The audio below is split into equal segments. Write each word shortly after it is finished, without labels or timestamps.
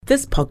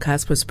This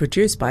podcast was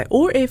produced by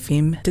OAR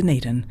FM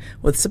Dunedin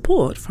with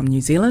support from New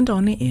Zealand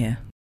On the Air.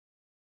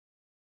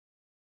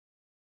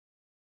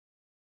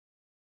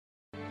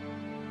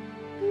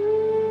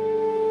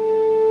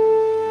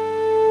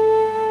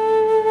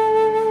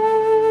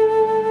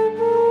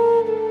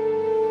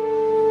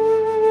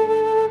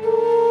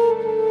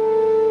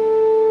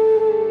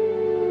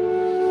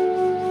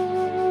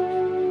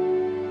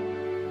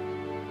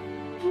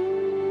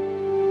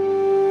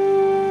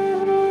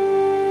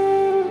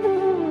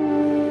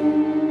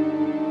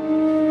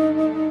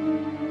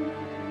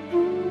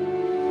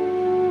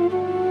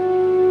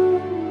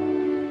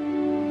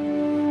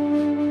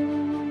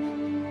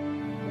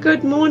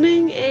 Good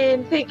morning,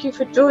 and thank you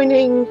for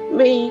joining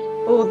me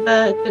for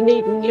the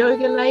Dunedin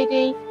Yoga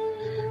Lady.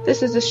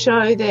 This is a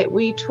show that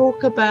we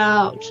talk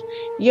about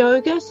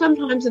yoga,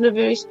 sometimes in a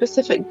very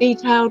specific,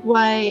 detailed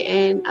way,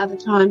 and other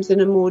times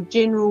in a more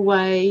general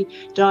way,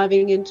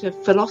 diving into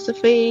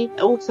philosophy,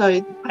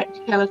 also the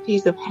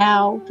practicalities of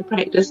how to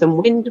practice and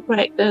when to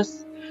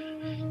practice.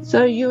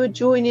 So you are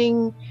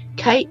joining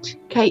Kate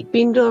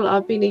Bendall.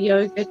 I've been a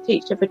yoga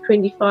teacher for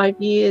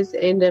 25 years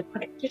and a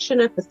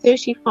practitioner for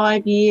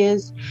 35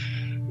 years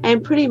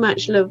and pretty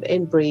much live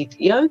and breathe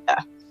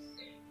yoga.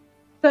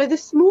 So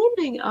this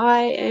morning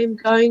I am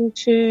going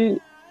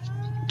to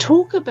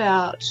talk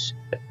about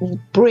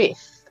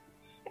breath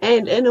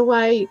and in a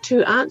way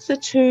to answer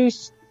two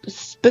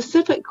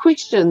specific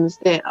questions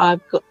that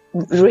I've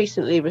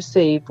recently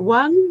received.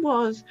 One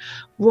was,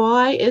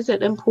 why is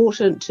it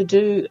important to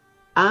do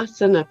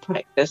asana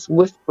practice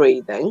with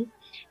breathing?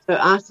 So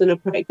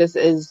asana practice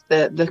is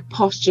the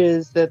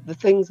postures, the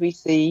things we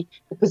see,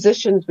 the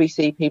positions we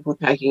see people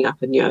taking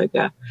up in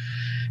yoga.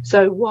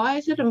 So why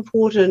is it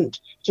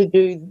important to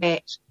do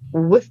that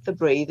with the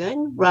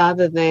breathing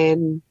rather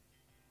than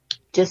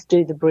just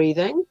do the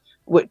breathing,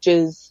 which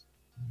is,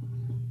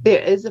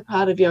 there is a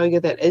part of yoga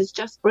that is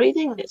just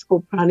breathing, that's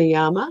called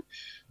pranayama,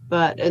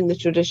 but in the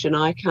tradition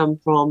I come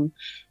from,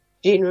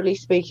 generally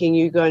speaking,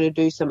 you're going to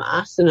do some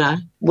asana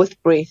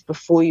with breath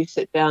before you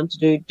sit down to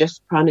do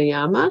just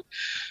pranayama.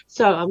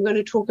 So I'm going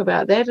to talk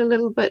about that a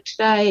little bit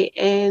today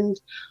and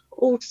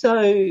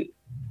also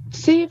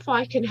see if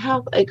I can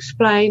help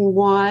explain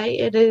why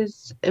it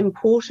is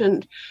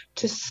important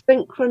to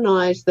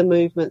synchronize the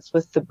movements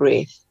with the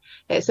breath.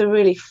 It's a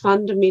really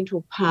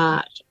fundamental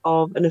part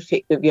of an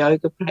effective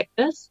yoga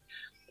practice.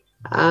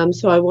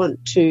 So I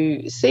want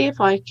to see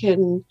if I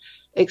can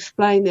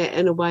explain that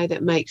in a way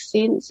that makes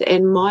sense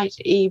and might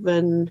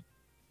even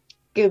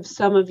give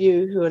some of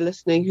you who are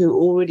listening who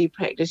already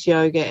practice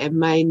yoga and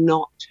may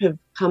not have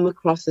come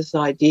across this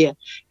idea,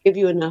 give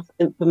you enough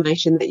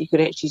information that you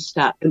could actually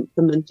start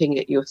implementing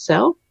it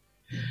yourself.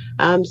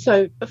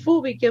 So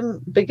before we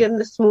begin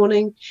this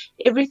morning,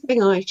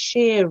 everything I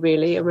share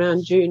really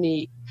around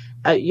journey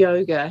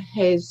yoga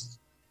has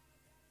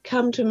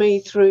come to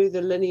me through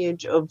the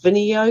lineage of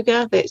Vinaya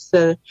Yoga. That's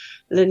the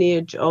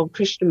lineage of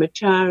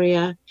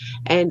Krishnamacharya,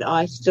 and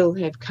I still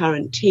have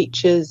current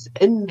teachers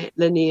in that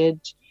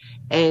lineage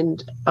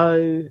and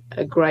owe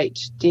a great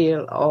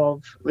deal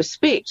of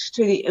respect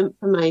to the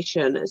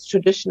information. It's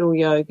traditional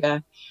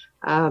yoga.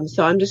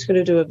 So I'm just going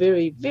to do a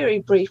very, very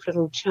brief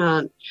little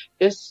chant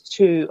just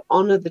to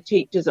honour the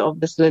teachers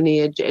of this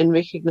lineage and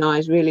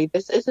recognise really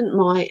this isn't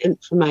my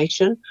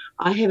information.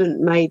 I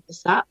haven't made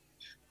this up.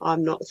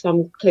 I'm not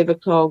some clever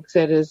clog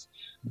that has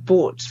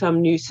bought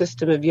some new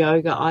system of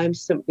yoga. I'm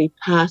simply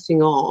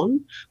passing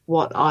on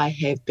what I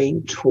have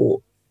been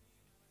taught.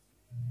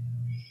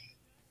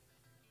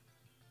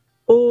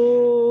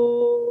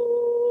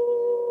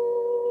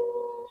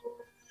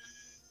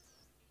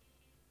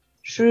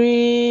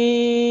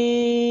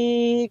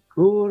 Shri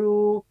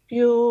Guru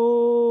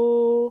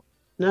Pyo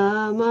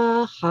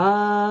Namaha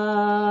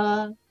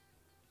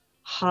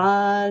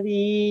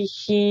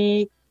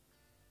Harihi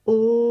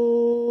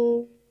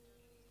Om.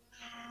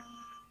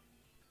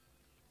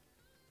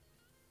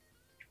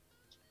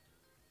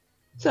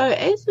 So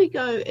as we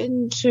go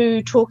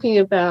into talking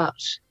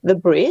about the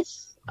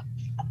breath,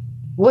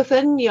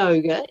 within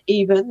yoga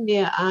even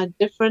there are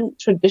different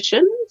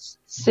traditions,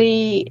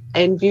 see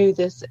and view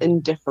this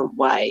in different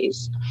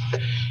ways.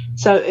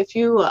 So if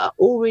you are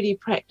already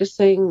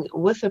practicing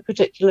with a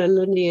particular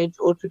lineage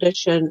or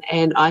tradition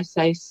and I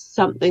say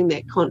something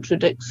that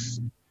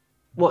contradicts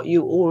what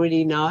you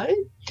already know,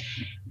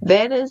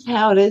 that is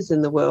how it is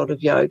in the world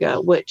of yoga,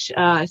 which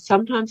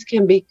sometimes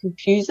can be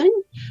confusing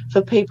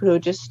for people who are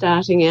just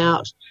starting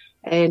out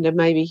and are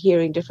maybe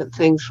hearing different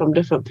things from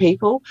different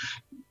people.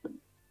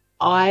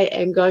 I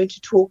am going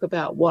to talk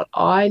about what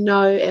I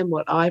know and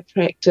what I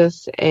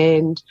practice,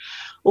 and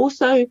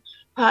also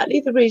partly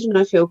the reason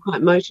I feel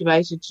quite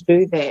motivated to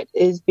do that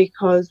is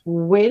because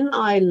when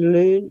I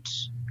learnt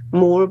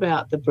more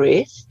about the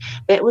breath,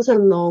 that was a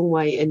long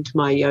way into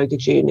my yoga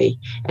journey,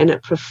 and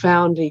it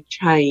profoundly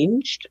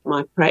changed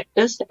my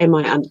practice and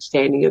my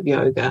understanding of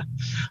yoga.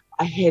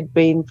 I had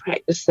been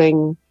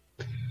practicing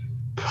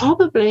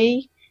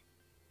probably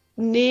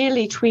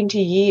nearly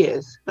 20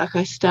 years. Like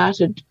I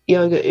started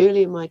yoga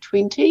early in my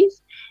 20s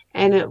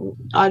and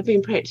I'd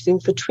been practicing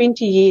for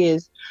 20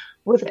 years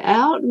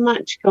without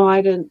much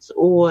guidance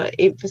or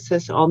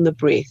emphasis on the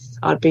breath.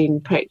 I'd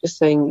been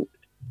practicing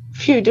a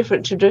few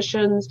different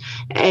traditions,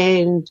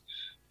 and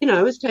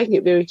I was taking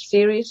it very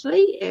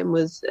seriously and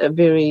was a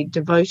very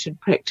devoted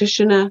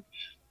practitioner.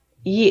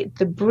 Yet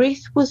the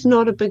breath was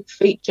not a big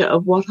feature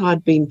of what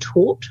I'd been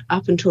taught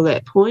up until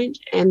that point.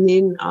 And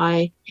then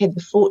I had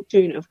the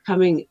fortune of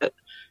coming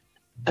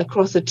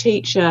across a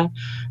teacher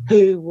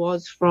who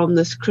was from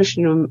this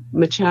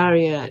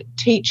Krishnamacharya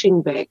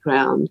teaching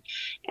background.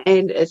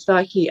 And it's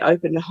like he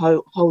opened a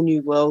whole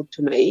new world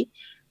to me,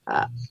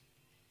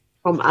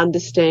 from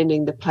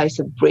understanding the place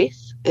of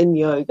breath in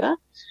yoga.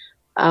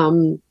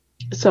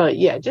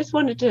 Just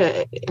wanted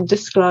to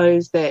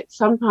disclose that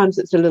sometimes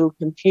it's a little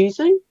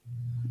confusing,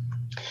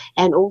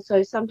 and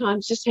also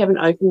sometimes just have an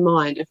open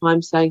mind. If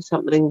I'm saying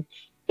something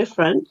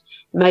different,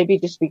 maybe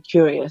just be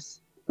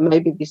curious.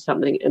 Maybe there's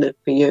something in it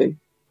for you.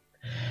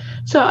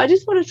 So I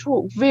just want to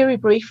talk very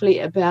briefly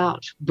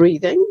about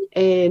breathing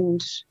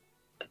and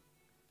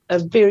a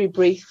very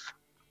brief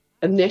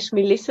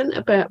anatomy lesson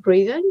about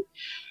breathing.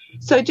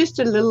 So just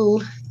a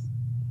little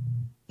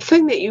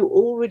thing that you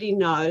already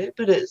know,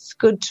 but it's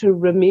good to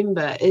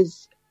remember,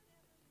 is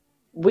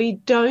we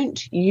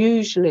don't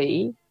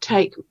usually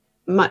take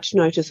much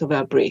notice of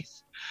our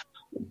breath.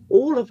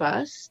 All of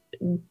us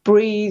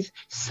breathe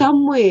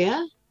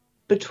somewhere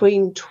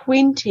between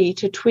 20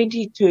 to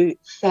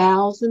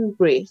 22,000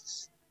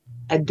 breaths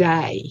a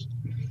day.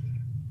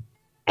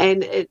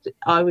 And it,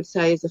 I would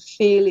say, is a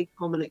fairly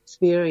common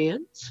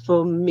experience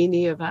for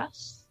many of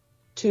us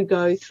to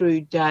go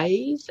through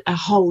days, a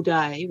whole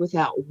day,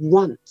 without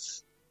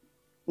once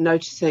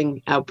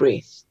noticing our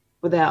breath.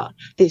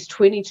 There's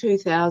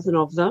 22,000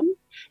 of them,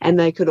 and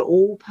they could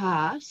all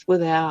pass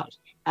without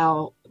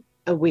our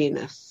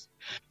awareness.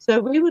 So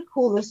we would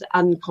call this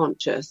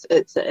unconscious.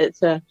 It's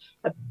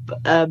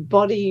a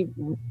body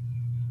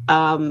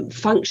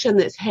function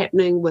that's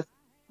happening with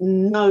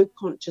no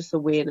conscious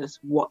awareness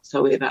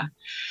whatsoever.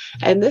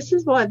 And this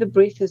is why the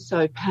breath is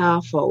so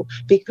powerful,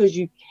 because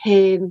you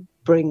can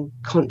bring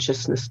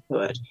consciousness to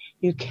it.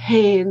 You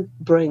can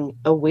bring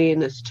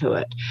awareness to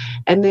it.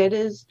 And that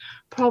is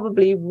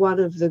probably one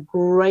of the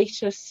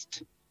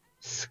greatest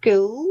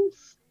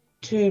skills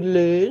to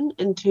learn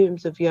in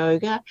terms of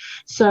yoga.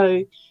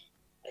 So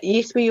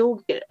yes, we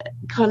all get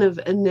kind of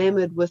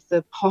enamored with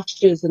the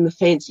postures and the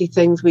fancy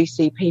things we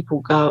see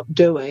people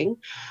doing,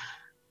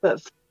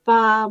 but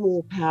far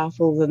more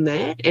powerful than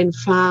that, and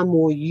far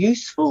more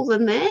useful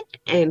than that,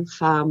 and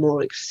far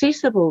more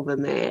accessible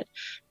than that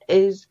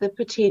is the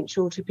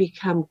potential to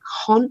become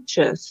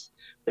conscious,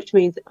 which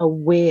means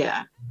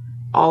aware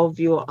of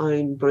your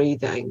own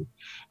breathing.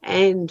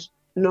 And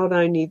not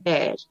only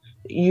that,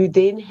 you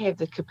then have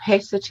the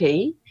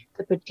capacity,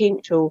 the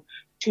potential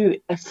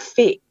to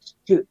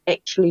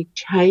actually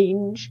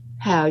change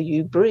how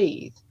you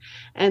breathe.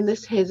 And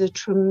this has a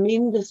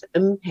tremendous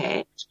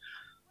impact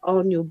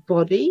on your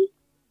body,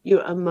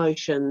 your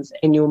emotions,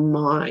 and your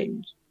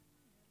mind.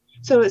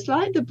 So it's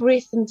like the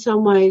breath in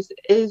some ways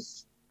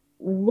is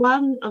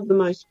one of the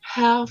most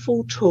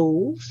powerful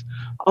tools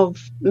of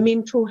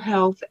mental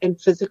health and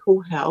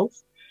physical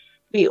health.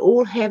 We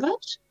all have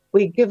it,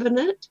 we're given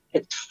it,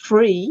 it's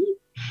free,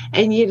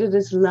 and yet it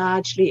is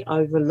largely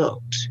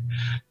overlooked.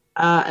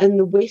 In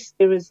the West,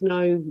 there is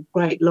no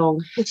great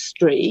long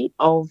history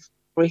of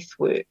breath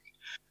work,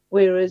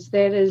 whereas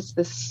that is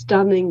the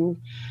stunning,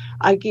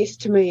 I guess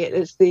to me it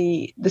is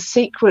the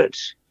secret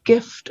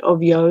gift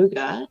of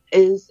yoga,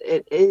 is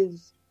it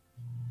is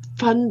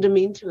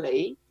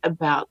fundamentally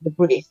about the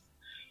breath.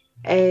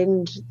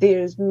 And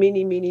there's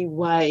many, many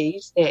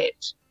ways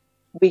that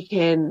we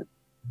can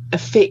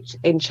affect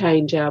and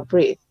change our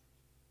breath.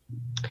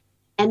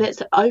 And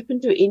it's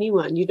open to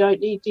anyone. You don't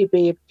need to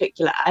be a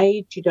particular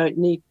age. You don't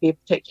need to be a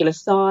particular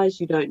size.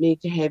 You don't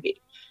need to have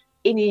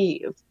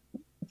any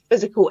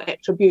physical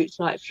attributes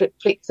like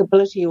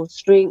flexibility or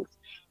strength.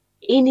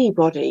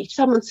 Anybody,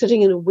 someone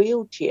sitting in a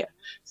wheelchair,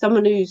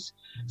 someone who's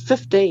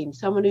 15,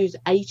 someone who's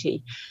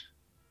 80,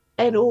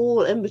 and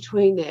all in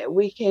between that,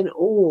 we can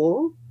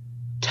all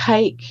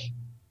take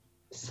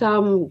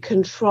some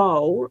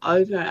control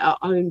over our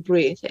own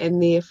breath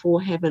and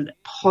therefore have a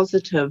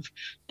positive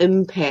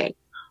impact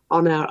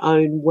on our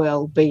own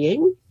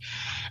well-being.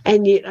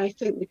 And yet I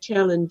think the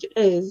challenge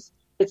is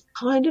it's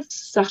kind of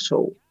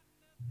subtle.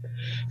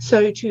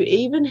 So to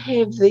even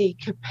have the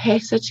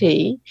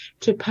capacity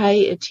to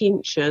pay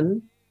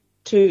attention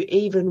to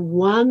even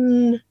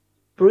one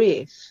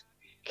breath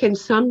can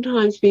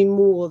sometimes be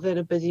more than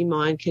a busy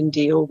mind can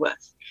deal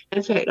with.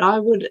 In fact, I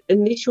would,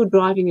 unless you're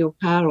driving your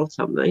car or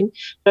something,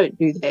 don't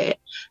do that.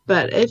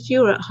 But if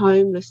you're at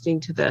home listening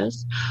to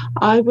this,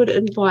 I would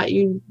invite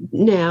you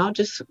now,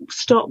 just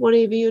stop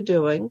whatever you're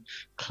doing,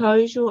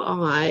 close your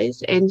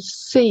eyes and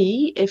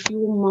see if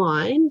your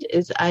mind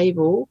is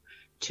able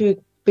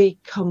to be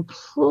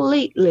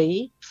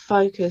completely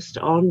focused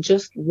on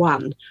just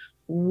one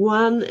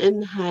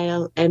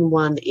inhale and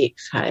one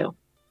exhale.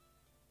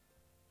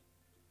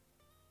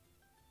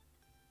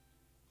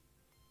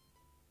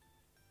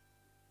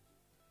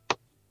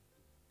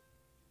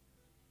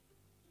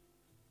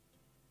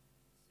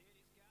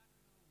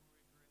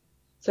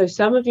 So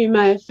some of you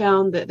may have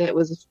found that that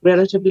was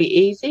relatively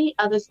easy.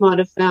 Others might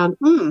have found,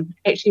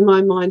 actually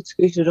my mind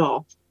scooted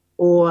off,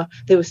 or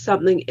there was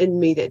something in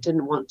me that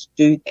didn't want to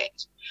do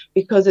that,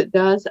 because it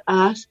does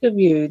ask of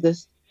you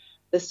this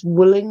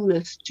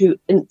willingness to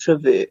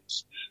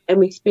introvert. And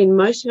we spend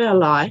most of our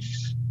life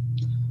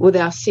with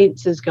our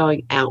senses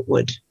going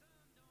outward.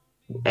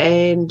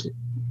 And,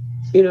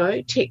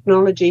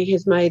 technology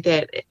has made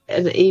that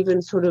an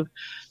even sort of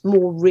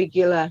more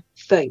regular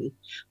thing.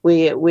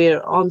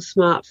 We're on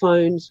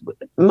smartphones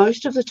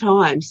most of the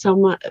time.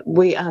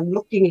 We are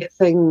looking at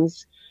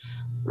things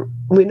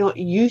we're not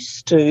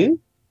used to,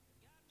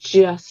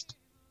 just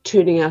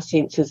turning our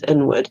senses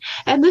inward.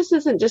 And this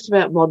isn't just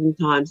about modern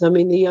times. I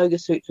mean, the Yoga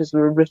Sutras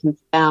were written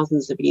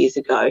thousands of years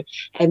ago,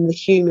 and the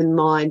human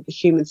mind, the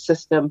human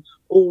system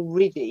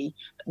already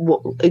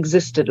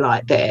existed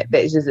like that.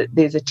 There's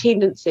a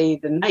tendency,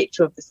 the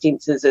nature of the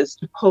senses is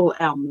to pull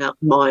our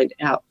mind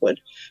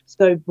outward.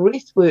 So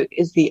breath work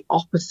is the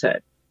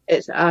opposite.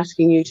 It's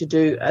asking you to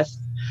do a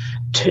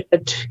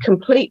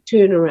complete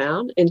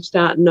turnaround and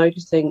start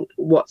noticing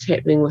what's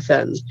happening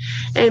within.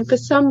 And for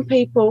some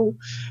people,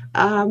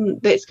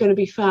 that's going to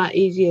be far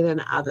easier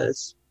than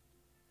others.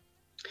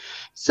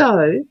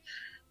 So,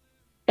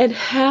 and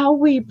how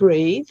we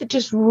breathe,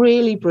 just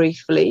really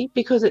briefly,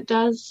 because it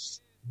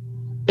does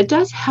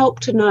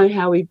help to know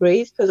how we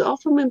breathe, because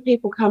often when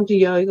people come to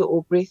yoga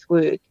or breath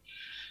work,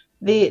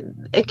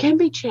 it can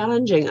be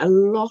challenging. A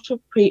lot of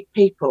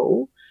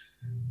people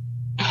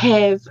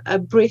have a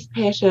breath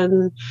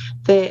pattern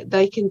that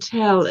they can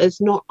tell is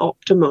not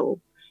optimal.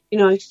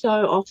 So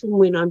often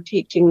when I'm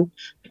teaching,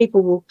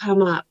 people will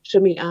come up to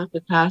me after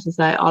class and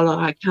say, oh, look,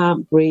 I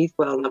can't breathe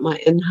well, like my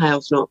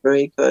inhale's not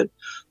very good,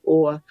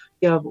 or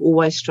I've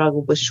always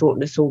struggled with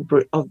shortness of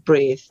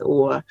breath,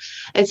 or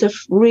it's a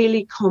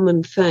really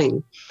common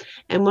thing.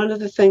 And one of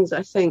the things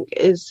I think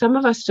is some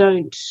of us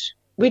it's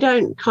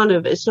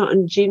not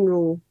in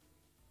general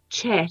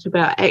chat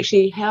about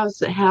actually how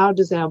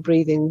does our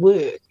breathing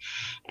work.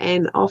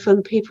 And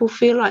often people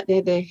feel like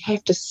they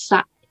have to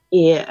suck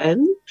air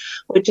in,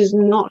 which is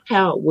not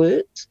how it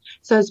works.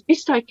 So as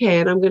best I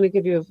can, I'm going to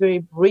give you a very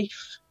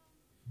brief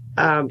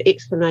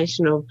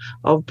explanation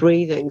of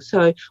breathing.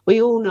 So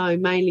we all know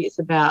mainly it's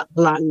about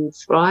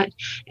lungs, right?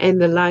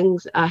 And the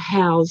lungs are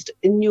housed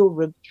in your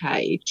rib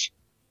cage.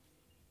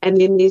 And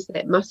then there's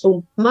that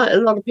muscle a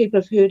lot of people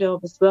have heard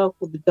of as well,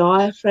 called the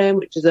diaphragm,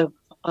 which is a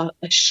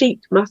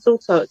sheet muscle,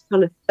 so it's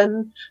kind of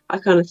thin. I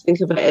kind of think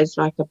of it as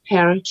like a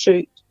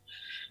parachute,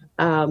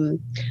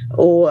 and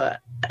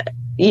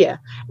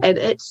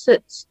it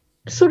sits,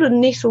 sort of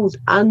nestles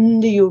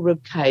under your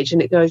rib cage,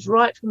 and it goes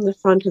right from the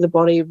front of the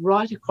body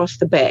right across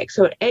the back.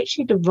 So it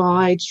actually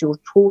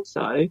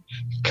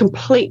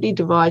completely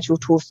divides your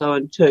torso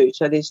in two.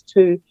 So there's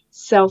two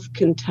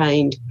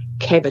self-contained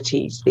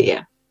cavities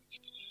there.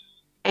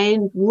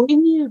 And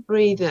when you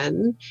breathe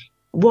in,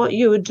 what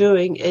you are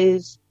doing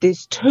is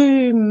there's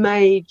two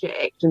major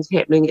actions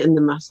happening in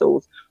the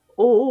muscles.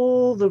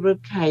 All the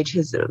rib cage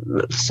has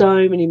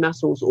so many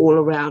muscles all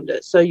around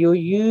it. So you're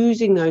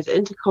using those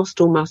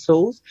intercostal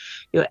muscles,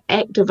 you're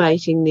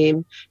activating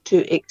them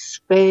to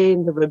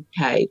expand the rib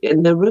cage.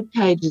 And the rib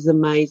cage is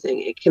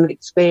amazing. It can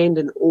expand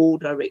in all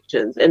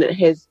directions, and it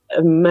has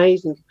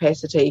amazing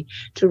capacity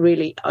to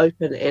really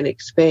open and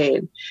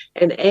expand.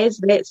 And as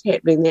that's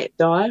happening, that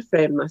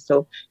diaphragm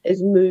muscle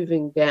is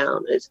moving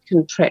down, it's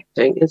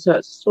contracting. And so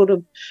it's sort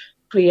of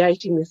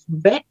creating this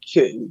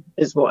vacuum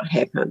is what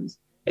happens.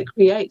 It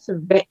creates a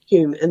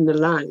vacuum in the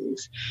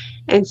lungs.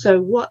 And so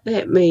what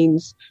that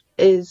means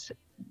is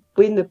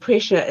when the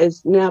pressure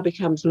now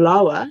becomes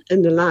lower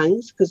in the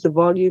lungs because the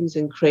volume's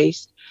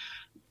increased,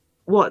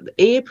 what the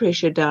air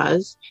pressure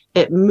does,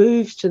 it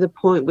moves to the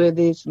point where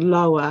there's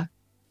lower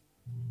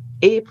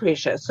air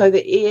pressure. So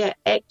the air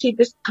actually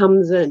just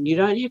comes in. You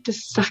don't have to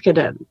suck it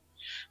in.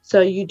 So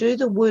you do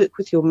the work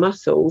with your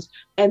muscles,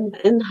 and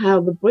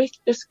inhale, the breath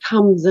just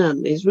comes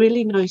in. There's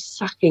really no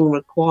sucking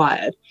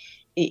required.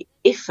 The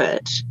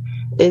effort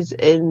is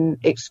in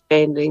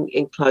expanding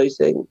and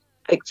closing,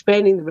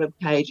 expanding the rib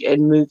cage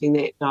and moving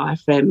that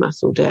diaphragm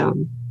muscle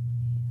down.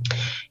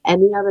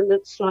 And the other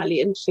slightly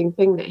interesting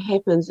thing that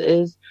happens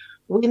is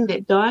when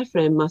that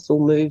diaphragm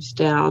muscle moves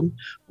down,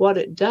 what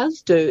it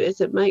does do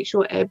is it makes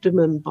your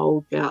abdomen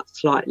bulge out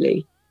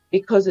slightly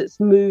because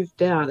it's moved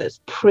down, it's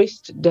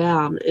pressed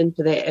down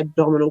into that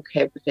abdominal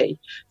cavity.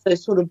 So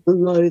sort of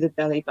below the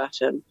belly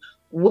button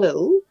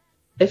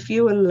if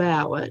you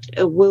allow it,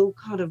 it will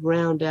kind of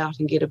round out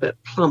and get a bit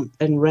plump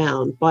and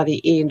round by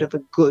the end of a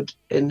good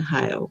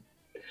inhale.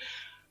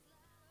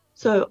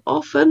 So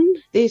often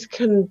there's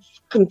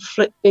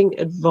conflicting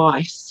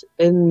advice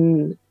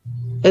in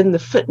the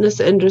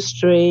fitness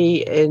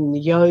industry, in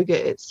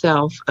yoga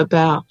itself,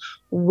 about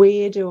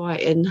where do I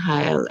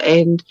inhale.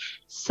 And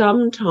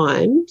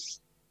sometimes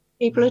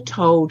people are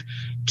told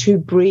to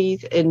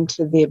breathe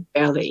into their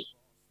belly.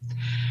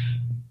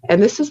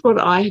 And this is what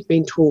I have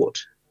been taught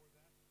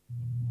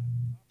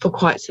for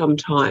quite some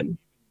time.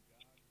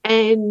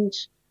 And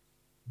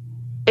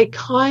it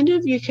kind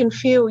of, you can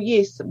feel,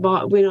 yes,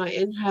 but when I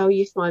inhale,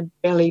 yes, my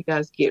belly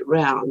does get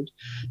round.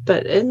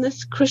 But in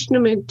this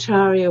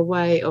Krishnamacharya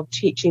way of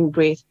teaching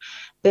breath,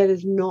 that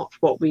is not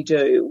what we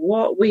do.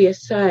 What we are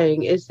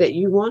saying is that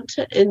you want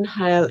to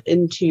inhale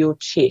into your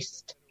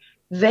chest.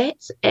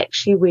 That's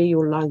actually where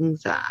your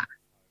lungs are.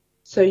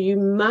 So you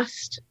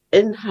must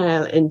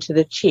inhale into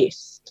the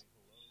chest.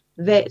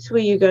 That's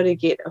where you're going to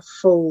get a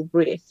full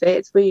breath.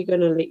 That's where you're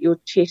going to let your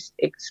chest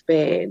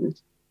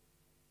expand.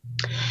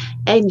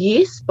 And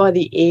yes, by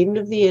the end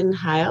of the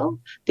inhale,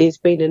 there's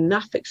been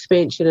enough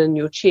expansion in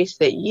your chest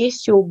that,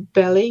 yes, your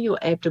belly, your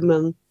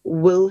abdomen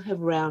will have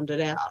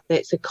rounded out.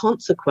 That's a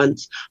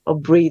consequence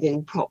of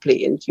breathing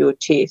properly into your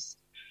chest.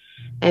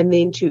 And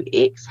then to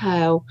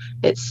exhale,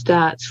 it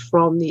starts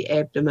from the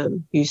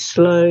abdomen. You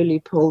slowly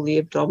pull the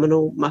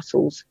abdominal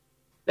muscles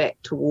back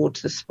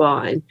towards the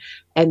spine,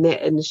 and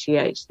that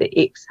initiates the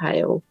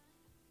exhale.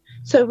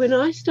 So when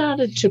I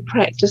started to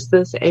practice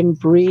this and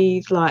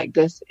breathe like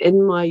this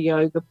in my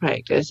yoga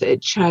practice,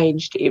 it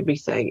changed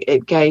everything.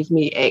 It gave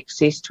me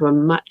access to a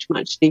much,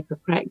 much deeper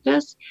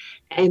practice,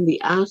 and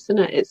the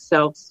asana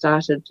itself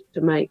started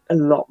to make a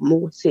lot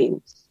more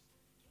sense.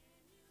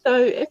 So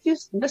if you're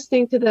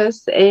listening to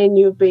this and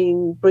you've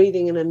been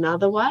breathing in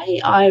another way,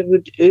 I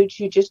would urge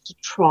you just to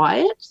try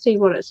it, see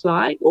what it's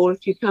like. Or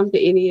if you come to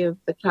any of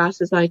the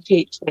classes I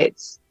teach,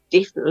 that's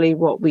definitely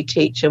what we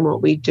teach and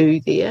what we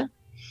do there.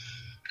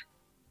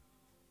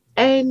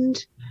 And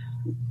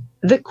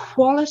the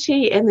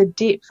quality and the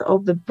depth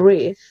of the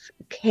breath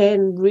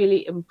can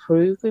really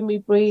improve when we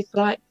breathe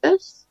like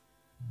this.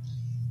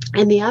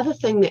 And the other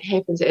thing that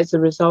happens as a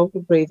result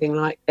of breathing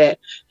like that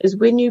is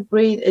when you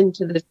breathe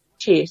into the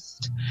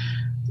chest,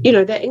 you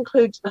know, that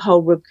includes the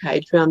whole rib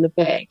cage around the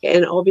back,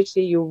 and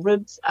obviously your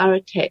ribs are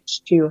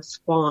attached to your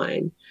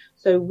spine.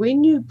 So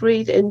when you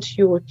breathe into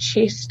your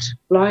chest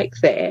like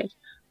that,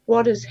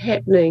 what is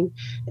happening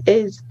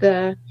is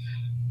the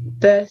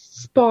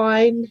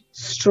spine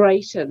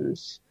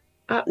straightens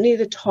up near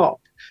the top.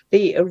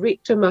 The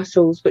erector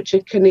muscles, which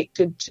are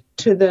connected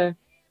to the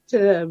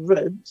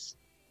ribs,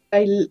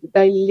 they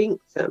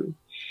lengthen.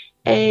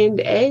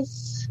 And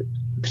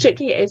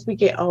particularly as we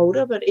get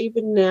older, but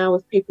even now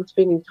with people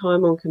spending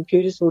time on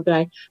computers all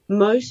day,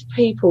 most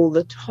people,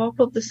 the top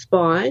of the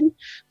spine,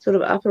 sort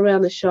of up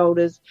around the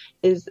shoulders,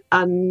 is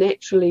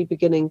unnaturally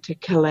beginning to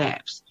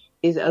collapse.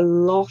 There's a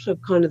lot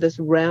of kind of this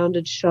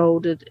rounded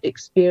shouldered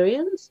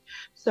experience.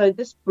 So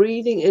this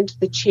breathing into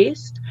the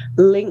chest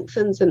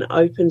lengthens and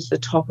opens the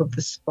top of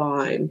the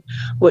spine,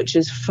 which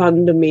is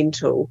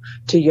fundamental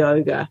to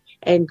yoga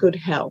and good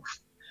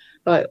health.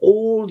 Like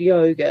all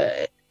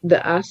yoga, the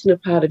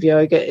asana part of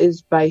yoga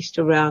is based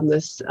around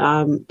this,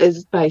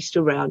 is based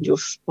around your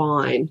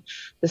spine.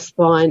 The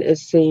spine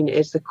is seen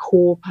as the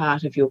core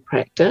part of your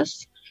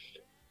practice.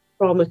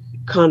 From a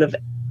kind of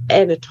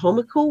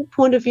anatomical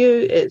point of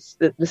view, it's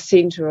the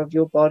center of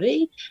your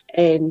body,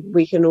 and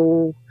we can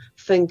all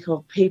think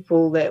of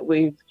people that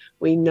we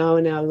know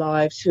in our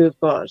lives who have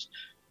got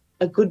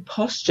a good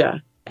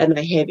posture and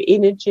they have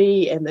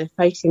energy and they're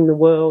facing the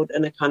world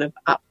in a kind of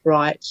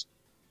upright,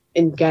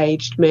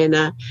 engaged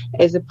manner,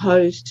 as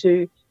opposed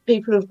to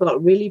people who've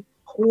got really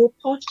poor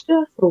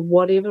posture for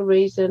whatever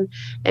reason,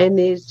 and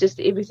there's just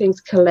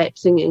everything's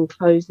collapsing and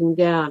closing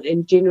down,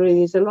 and generally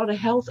there's a lot of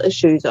health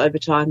issues over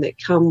time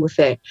that come with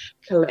that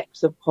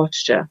collapse of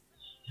posture.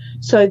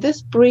 So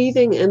this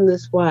breathing in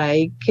this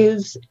way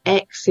gives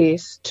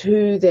access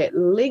to that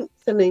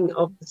lengthening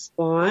of the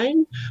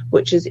spine,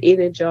 which is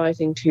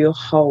energizing to your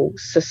whole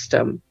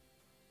system.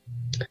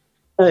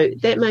 So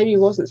that maybe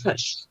wasn't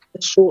such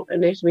a short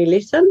anatomy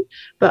lesson,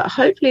 but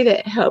hopefully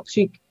that helps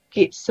you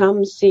get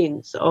some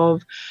sense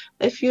of,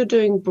 if you're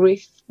doing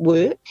breath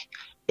work,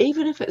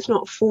 even if it's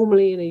not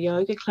formally in a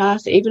yoga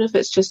class, even if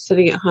it's just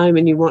sitting at home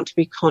and you want to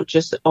be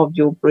conscious of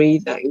your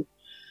breathing,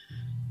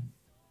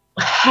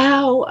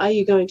 how are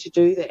you going to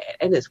do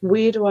that? And it's,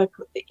 where do I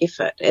put the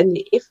effort? And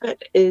the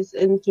effort is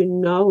into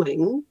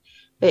knowing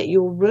that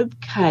your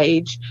rib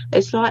cage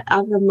is like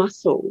other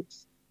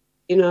muscles.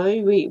 You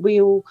know,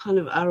 we all kind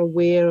of are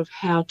aware of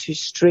how to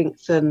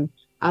strengthen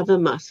other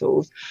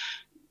muscles.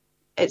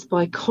 It's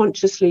by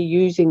consciously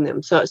using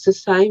them. So it's the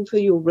same for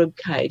your rib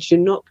cage.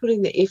 You're not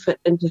putting the effort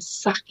into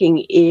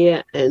sucking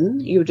air in.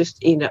 You'll just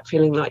end up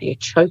feeling like you're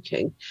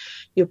choking.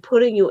 You're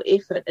putting your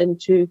effort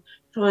into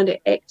trying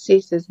to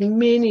access as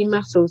many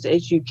muscles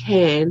as you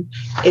can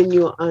in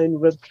your own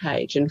rib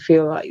cage and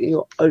feel like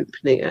you're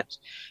opening it.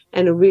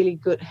 And a really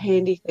good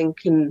handy thing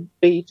can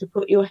be to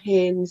put your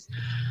hands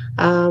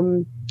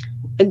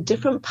in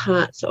different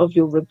parts of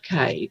your rib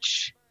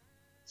cage.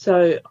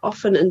 So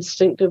often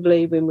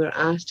instinctively when we're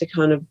asked to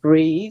kind of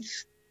breathe,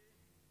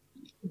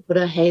 put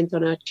our hands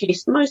on our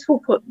chest.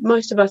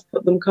 Most of us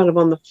put them kind of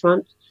on the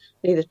front,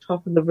 near the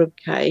top of the rib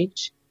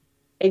cage.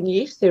 And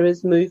yes, there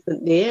is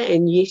movement there,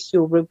 and yes,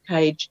 your rib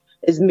cage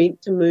is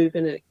meant to move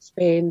and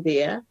expand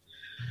there.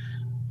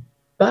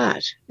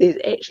 But there's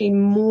actually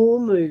more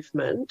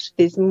movement.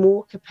 There's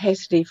more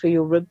capacity for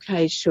your rib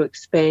cage to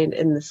expand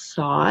in the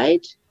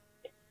side.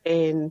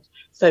 And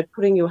So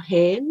putting your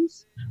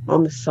hands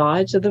on the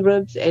sides of the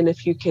ribs, and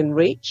if you can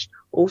reach,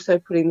 also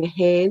putting the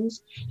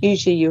hands,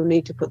 usually you'll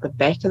need to put the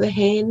back of the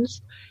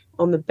hands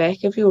on the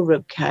back of your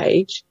rib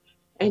cage,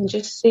 and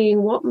just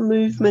seeing what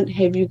movement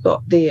have you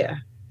got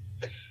there.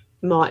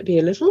 Might be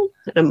a little,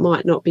 and it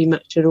might not be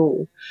much at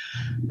all.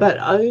 But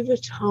over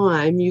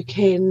time, you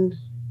can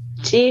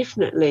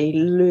definitely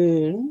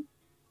learn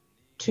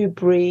to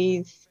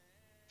breathe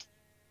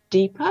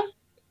deeper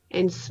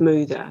and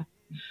smoother.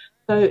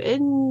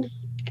 And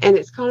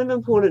it's kind of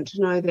important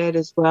to know that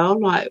as well,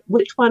 like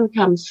which one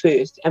comes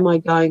first? Am I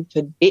going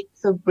for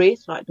depth of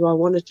breath? Like, do I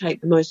want to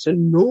take the most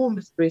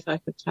enormous breath I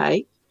could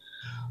take?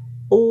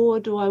 Or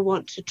do I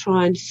want to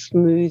try and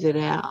smooth it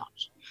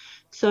out?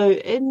 So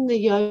in the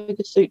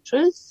Yoga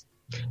Sutras,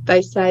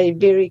 they say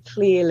very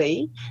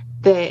clearly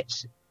that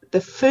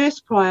the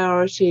first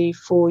priority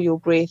for your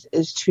breath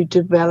is to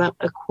develop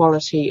a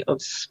quality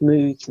of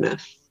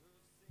smoothness.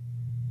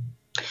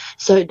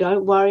 So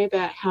don't worry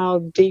about how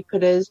deep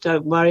it is.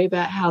 Don't worry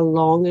about how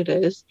long it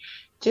is.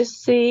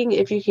 Just seeing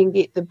if you can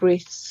get the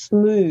breath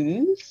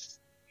smooth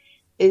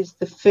is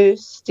the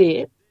first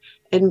step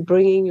in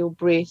bringing your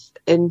breath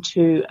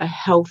into a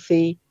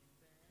healthy,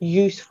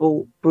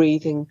 useful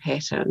breathing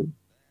pattern.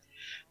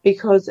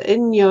 Because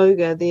in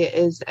yoga, there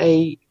is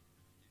a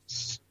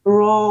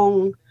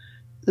strong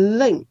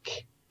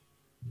link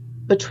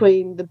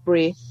between the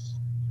breath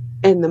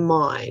and the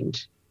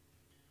mind.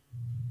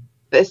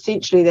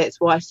 Essentially, that's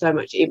why so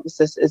much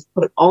emphasis is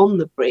put on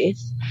the breath,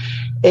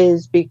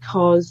 is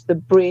because the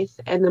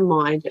breath and the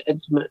mind are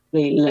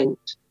intimately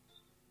linked.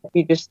 If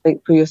you just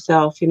think for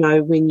yourself,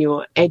 when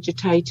you're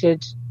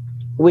agitated,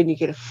 when you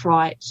get a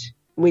fright,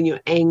 when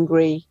you're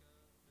angry,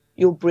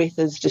 your breath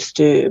is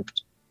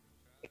disturbed.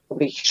 It can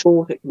be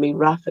short, it can be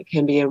rough, it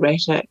can be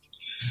erratic.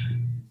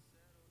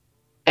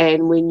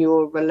 And when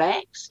you're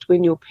relaxed,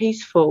 when you're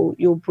peaceful,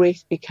 your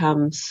breath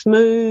becomes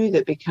smooth,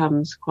 it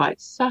becomes quite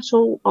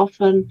subtle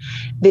often.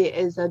 There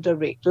is a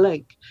direct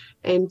link.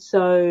 And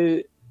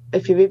so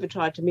if you've ever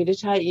tried to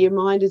meditate, your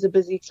mind is a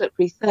busy,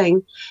 slippery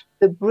thing.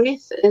 The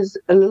breath is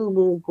a little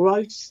more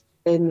gross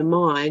than the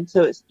mind,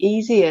 so it's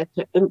easier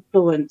to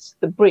influence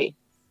the breath.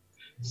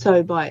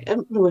 So by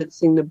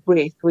influencing the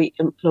breath, we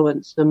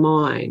influence the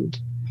mind.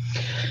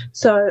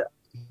 So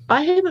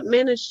I haven't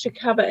managed to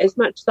cover as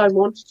much as I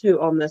wanted to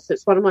on this.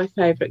 It's one of my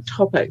favourite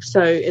topics.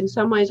 So in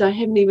some ways I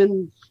haven't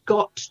even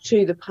got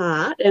to the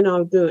part, and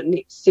I'll do it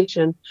next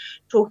session,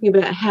 talking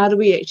about how do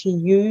we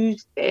actually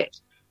use that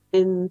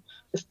in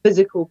the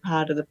physical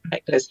part of the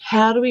practice.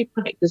 How do we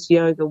practice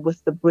yoga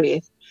with the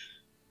breath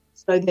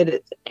so that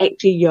it's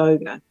actually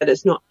yoga, that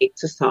it's not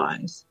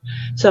exercise?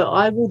 So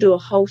I will do a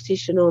whole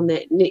session on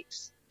that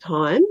next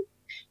time,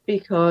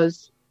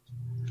 because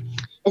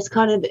it's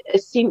kind of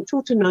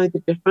essential to know the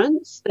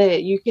difference,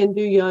 that you can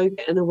do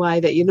yoga in a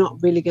way that you're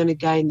not really going to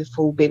gain the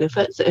full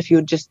benefits if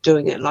you're just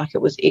doing it like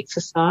it was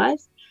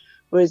exercise.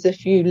 Whereas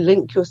if you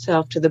link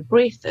yourself to the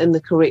breath in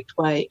the correct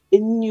way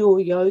in your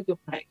yoga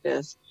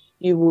practice,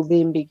 you will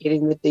then be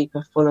getting the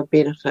deeper, fuller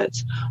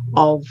benefits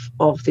of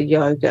the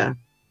yoga.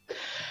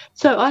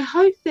 So I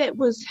hope that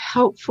was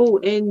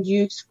helpful and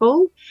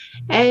useful.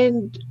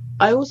 And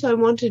I also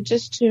wanted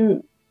just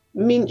to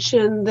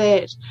mention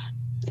that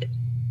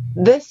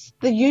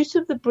the use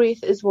of the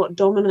breath is what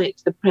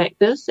dominates the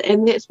practice,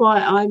 and that's why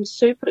I'm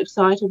super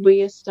excited.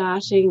 We are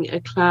starting a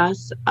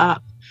class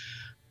up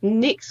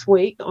next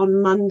week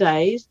on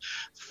Mondays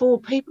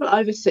for people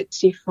over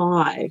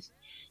 65,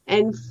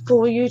 and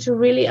for you to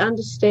really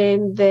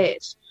understand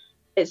that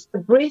it's the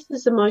breath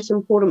is the most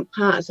important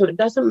part. So it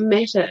doesn't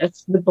matter if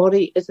the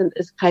body isn't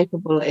as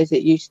capable as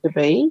it used to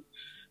be.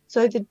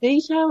 So the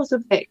details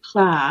of that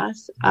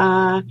class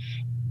are,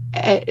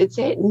 it's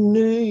at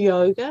New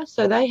Yoga.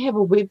 So they have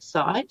a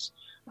website.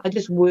 I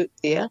just work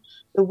there.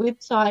 The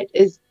website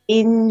is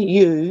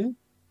NU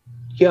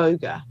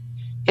Yoga.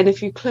 And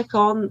if you go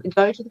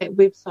to that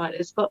website,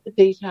 it's got the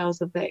details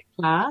of that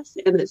class,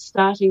 and it's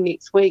starting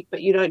next week,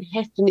 but you don't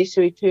have to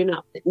necessarily turn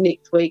up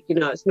next week.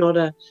 It's not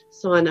a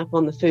sign up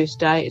on the first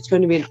day. It's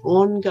going to be an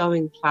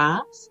ongoing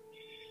class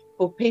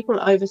for people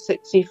over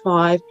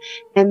 65.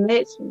 And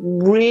that's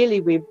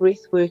really where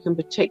breathwork in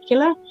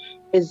particular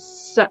is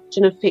such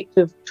an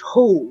effective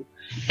tool,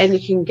 and you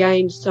can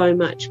gain so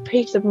much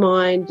peace of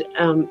mind,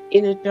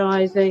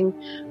 energizing,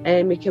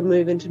 and we can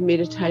move into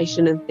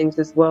meditation and things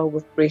as well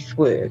with breath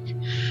work.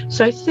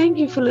 So thank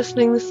you for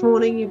listening this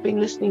morning. You've been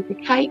listening to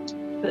Kate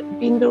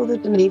Bendall, the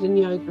Dunedin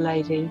Yoga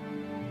Lady.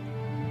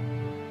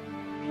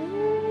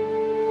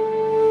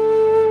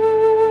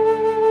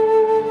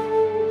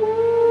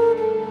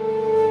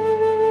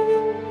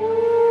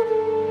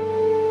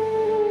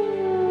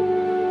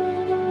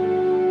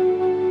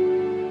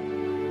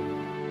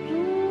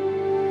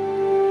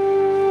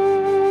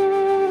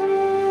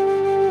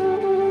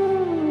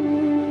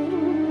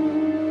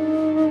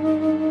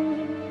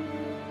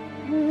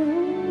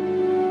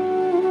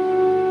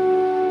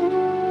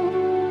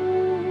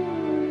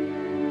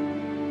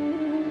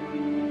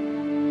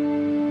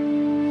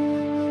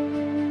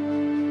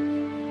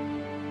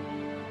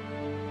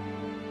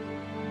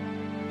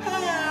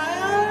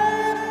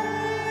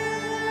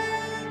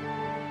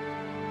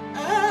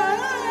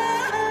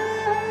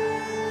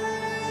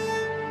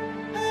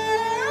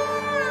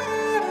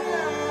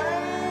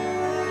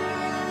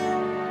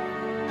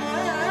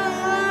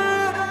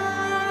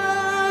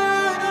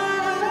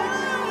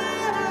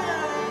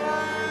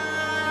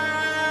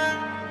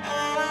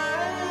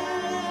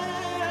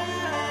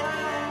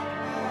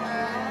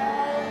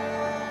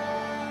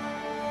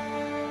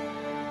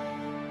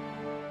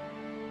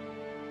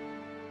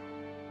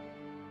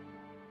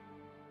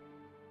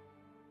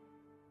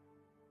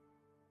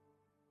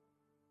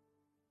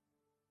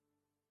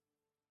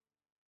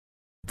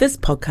 This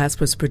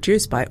podcast was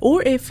produced by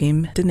OAR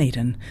FM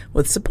Dunedin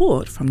with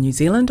support from New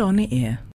Zealand On the Air.